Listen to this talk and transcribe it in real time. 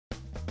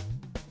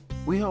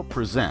We help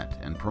present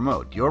and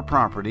promote your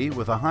property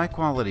with a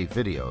high-quality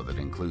video that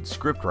includes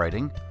script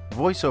writing,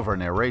 voiceover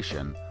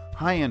narration,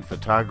 high-end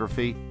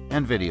photography,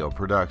 and video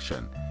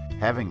production.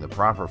 Having the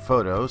proper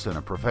photos and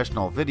a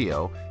professional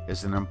video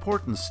is an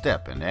important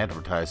step in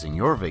advertising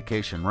your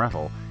vacation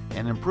rental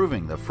and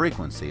improving the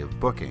frequency of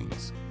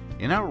bookings.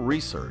 In our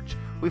research,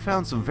 we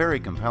found some very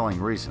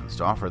compelling reasons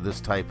to offer this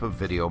type of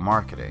video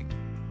marketing.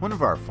 One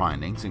of our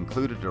findings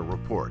included a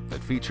report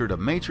that featured a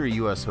major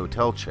U.S.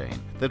 hotel chain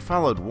that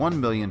followed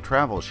 1 million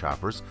travel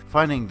shoppers,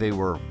 finding they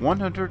were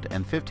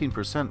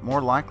 115%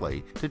 more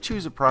likely to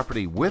choose a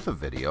property with a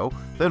video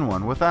than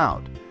one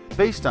without.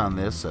 Based on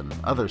this and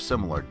other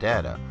similar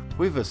data,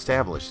 we've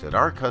established that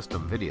our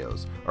custom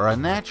videos are a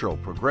natural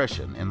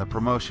progression in the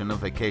promotion of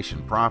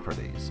vacation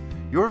properties.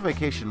 Your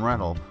vacation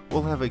rental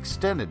will have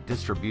extended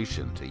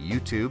distribution to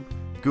YouTube,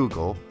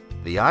 Google,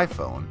 the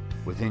iPhone,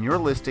 within your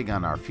listing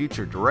on our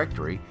Future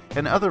Directory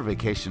and other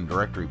vacation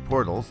directory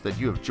portals that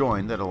you have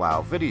joined that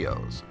allow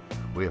videos.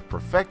 We have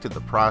perfected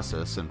the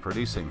process in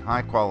producing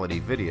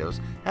high-quality videos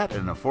at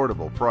an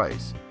affordable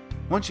price.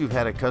 Once you've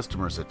had a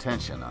customer's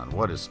attention on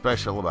what is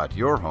special about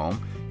your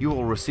home, you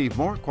will receive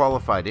more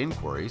qualified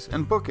inquiries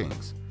and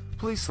bookings.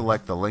 Please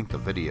select the length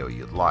of video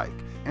you'd like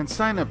and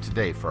sign up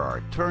today for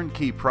our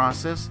turnkey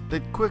process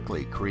that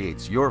quickly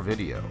creates your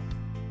video.